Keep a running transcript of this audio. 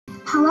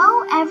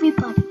Hello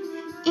everybody,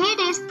 it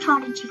is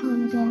Prodigy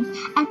again,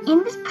 and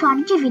in this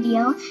Prodigy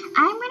video,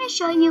 I'm going to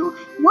show you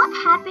what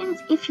happens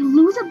if you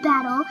lose a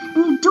battle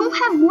and you don't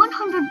have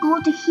 100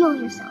 gold to heal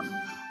yourself.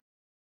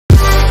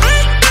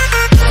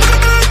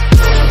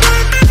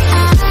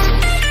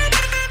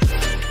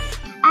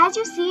 As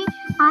you see,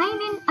 I'm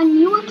in a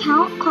new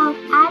account called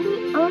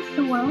Abby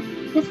Earthwork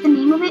with the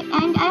name of it,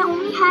 and I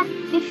only have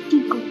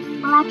 50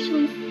 gold. Well,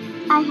 actually,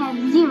 I have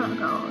 0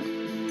 gold.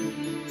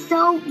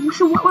 So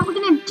what we're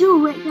going to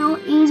do right now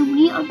is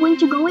we are going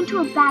to go into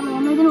a battle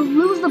and we're going to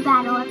lose the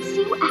battle. Let's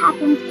see what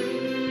happens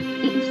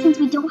since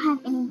we don't have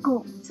any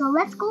gold. So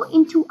let's go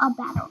into a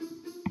battle.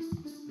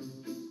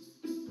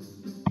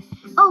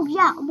 Oh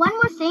yeah, one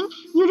more thing.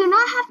 You do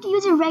not have to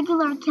use a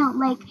regular account.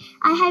 Like,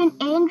 I have an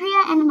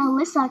Andrea and an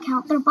Alyssa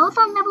account. They're both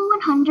on level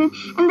 100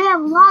 and they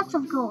have lots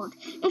of gold.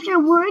 If you're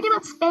worried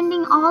about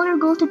spending all your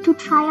gold to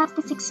try out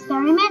this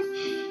experiment,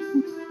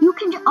 you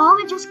can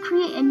always just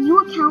create a new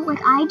account like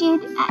I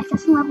did at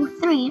Assassin level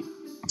 3,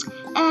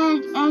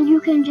 and you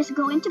can just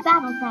go into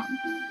battle then.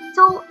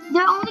 So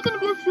there are only going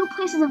to be a few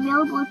places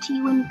available to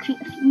you when you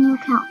create a new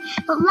account.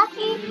 But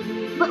lucky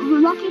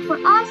for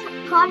us,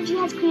 Prodigy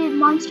has created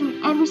monster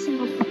in every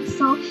single place.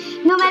 So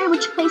no matter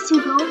which place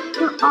you go,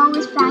 you'll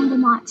always find a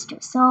monster.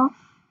 So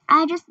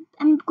I'm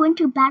going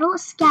to battle a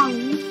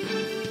Scally.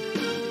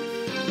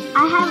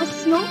 I have a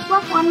Snow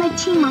Fluff on my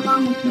team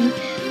along with me.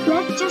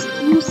 Let's just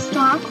use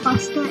Star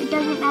Cluster. It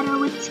doesn't matter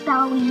which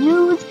spell we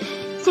use,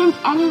 since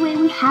anyway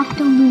we have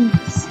to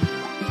lose.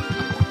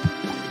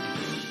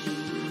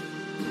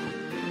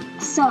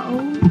 So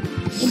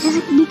it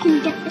doesn't. We can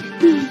get.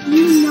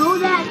 We know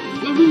that.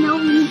 If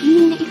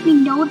we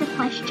know the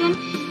question,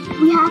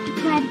 we have to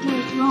try to get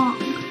it wrong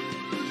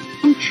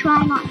and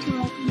try not to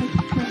make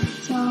it correct.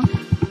 So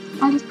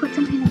I'll just put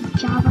some kind of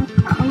Java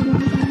code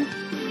over there.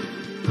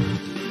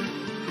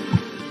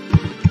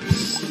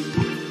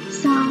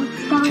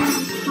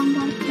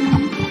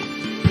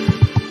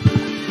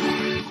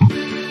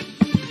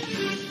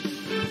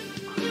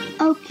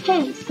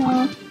 Okay, so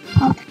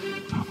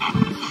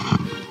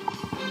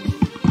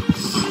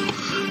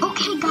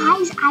okay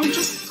guys, I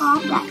just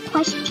solved that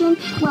question.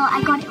 Well,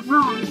 I got it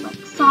wrong, but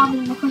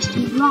solving the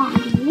question wrong,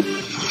 dude.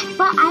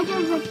 But I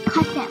just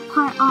cut that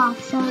part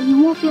off, so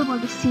you won't be able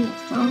to see it.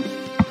 So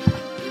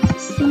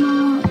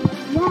similar,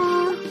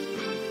 yeah.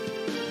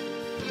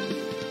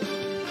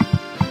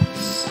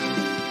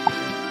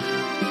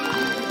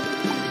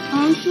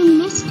 And he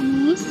missed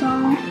me, so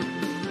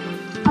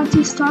I'll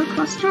do Star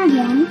Cluster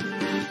again.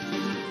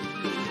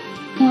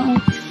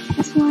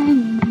 This one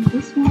and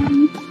this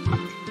one.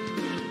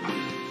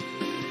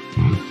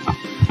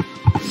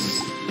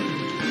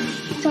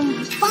 So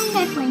there's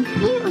fungus flying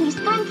here. He's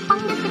throwing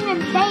fungus in the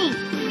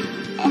base.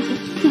 And he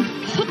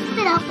picks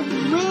it up with the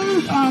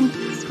wind and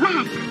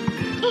smack.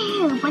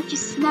 Ew, bunch of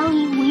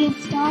smelly, weird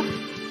stuff.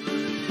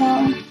 So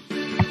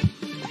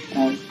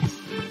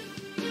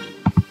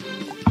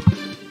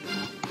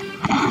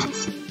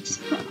just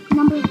put a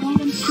number of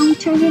random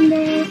counters in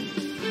there.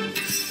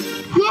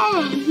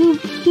 Yay!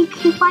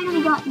 He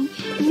finally got me.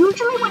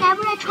 Usually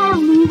whenever I try to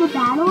lose a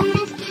battle in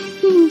this,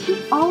 he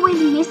always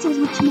misses,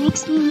 which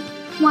makes me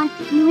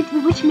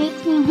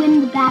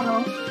win the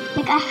battle.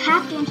 Like, I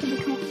have to answer the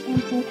correct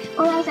answer,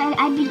 or else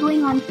I'd be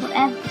going on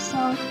forever.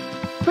 So,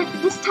 but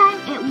this time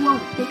it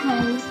won't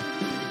because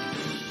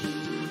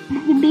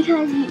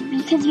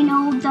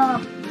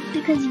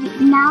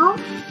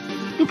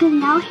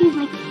now he's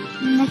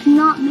like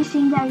not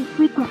missing very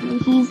frequently.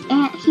 He's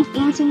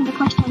answering the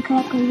question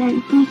correctly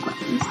very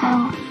frequently.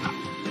 So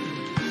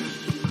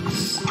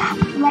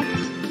like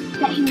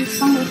that, he was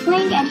Thunder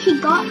Fling and he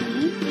got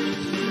me.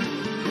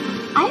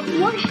 I have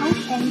more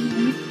health than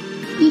him.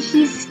 He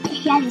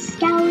has a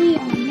Scally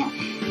and yeah.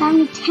 How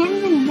many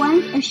 10s and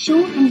 1s are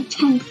shown in the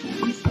 10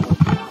 frames. So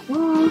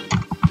well,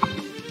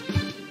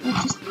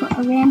 let's just put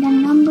a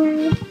random number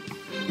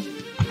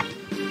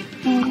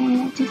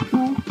and just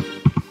put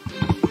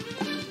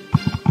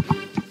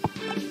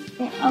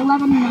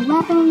 11 and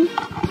 11.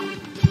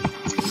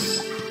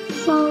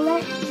 So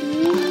let's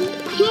see.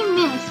 He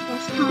missed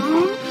this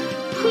time.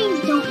 Please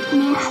don't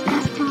miss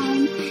this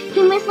time.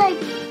 He missed like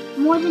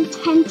more than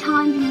 10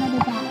 times in another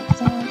battle.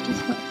 So let's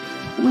just put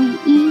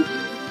 3E,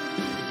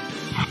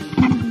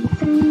 maybe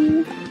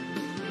 3,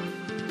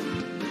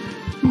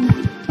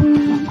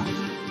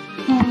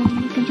 and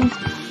you can just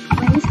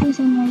place this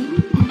in right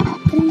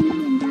 3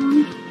 and down.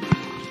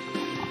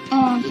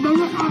 And it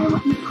doesn't matter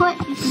what you put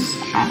because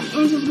the answer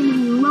is going to be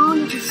wrong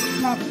if you put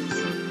letters.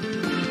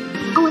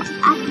 Oh, it's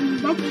actually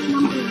red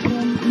number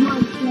in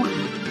word form.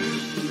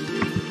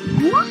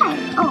 Why?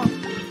 Oh,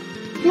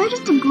 you're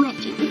just a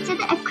glitch. It said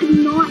that I could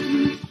not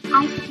use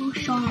Icicle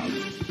Shards.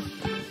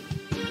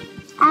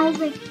 I was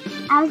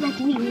like,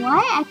 wait,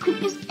 what? I could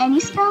use any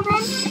spell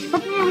then?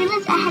 But then I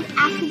realized I had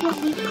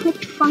accidentally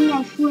clicked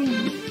Fungi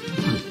Flame,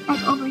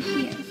 like over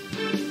here.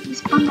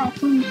 This Fungi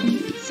Flame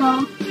thing.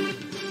 So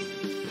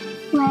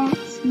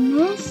let's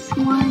miss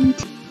one.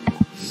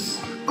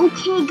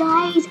 Okay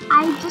guys,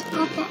 I just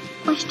got that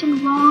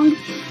question wrong.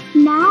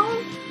 Now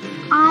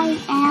I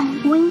am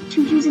going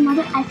to use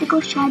another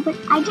ethical shard, but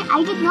I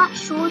did not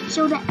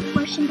show that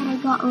portion that I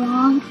got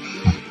wrong.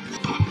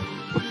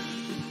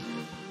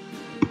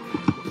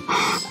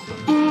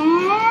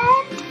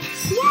 And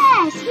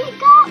yes, he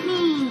got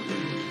me.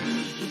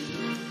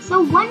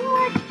 So one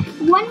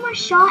more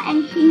shot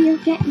and he'll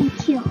get me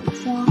killed.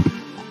 So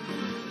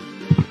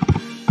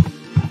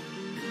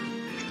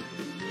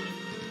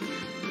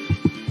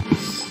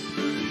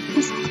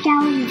this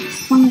gallery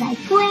is one guy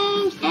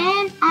flamed,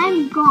 and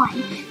I'm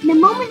gone. The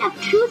moment of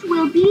truth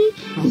will be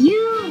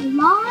you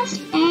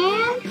lost,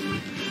 and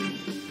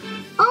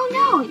oh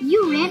no,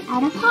 you ran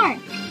out of heart.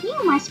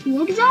 You must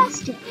be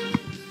exhausted.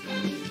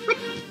 But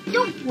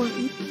don't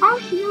worry, I'll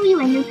heal you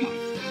and your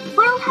pets,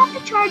 but I'll have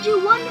to charge you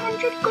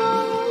 100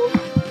 gold.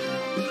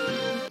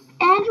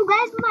 And you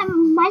guys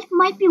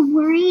might be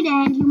worried,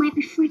 and you might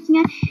be freaking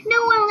out. No,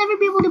 I'll never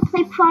be able to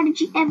play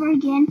Prodigy ever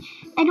again.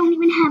 I don't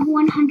even have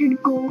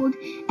 100 gold,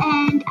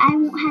 and I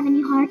won't have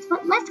any hearts.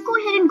 But let's go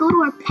ahead and go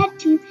to our pet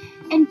team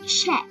and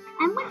check.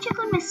 I'm gonna check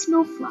on my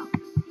Snowflake.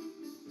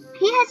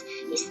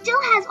 He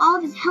still has all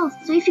of his health.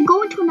 So if you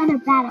go into another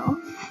battle,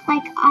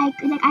 like I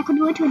could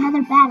go into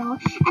another battle,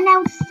 and I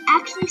would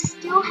actually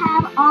still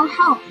have all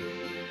health.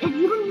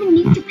 You don't even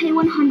need to pay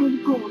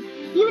 100 gold.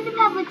 Even if you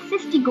have like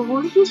 50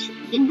 gold,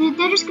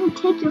 they're just going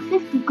to take your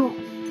 50 gold.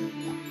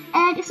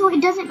 And so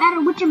it doesn't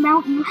matter which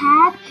amount you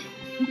have.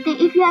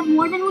 If you have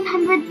more than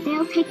 100,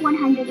 they'll take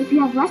 100. If you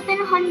have less than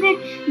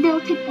 100,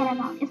 they'll take that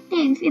amount. If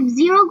you have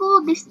 0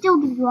 gold, they still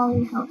give you all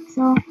your health.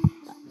 So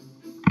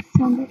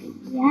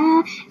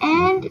yeah.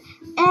 And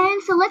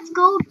so let's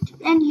go.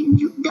 And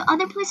the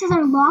other places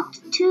are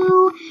locked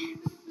too.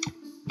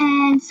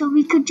 And so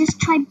we could just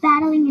try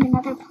battling in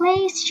another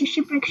place,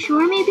 Shipwreck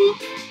Shore maybe.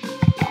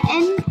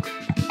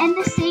 And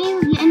the same,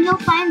 and you'll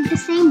find the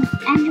same,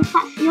 and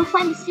you'll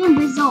find the same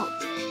result.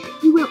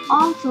 You will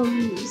also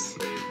lose.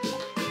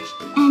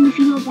 And if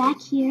you go back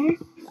here,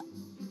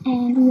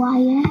 and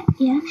Wyatt,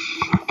 yeah.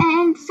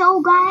 And so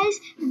guys,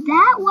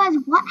 that was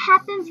what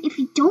happens if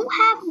you don't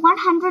have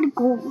 100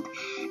 gold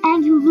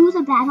and you lose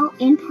a battle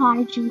in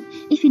Prodigy.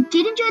 If you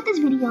did enjoy this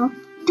video,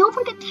 don't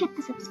forget to hit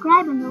the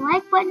subscribe and the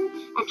like button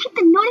and hit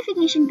the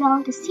notification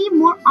bell to see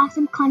more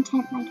awesome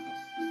content like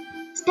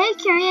this. Stay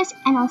curious,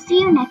 and I'll see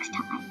you next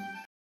time.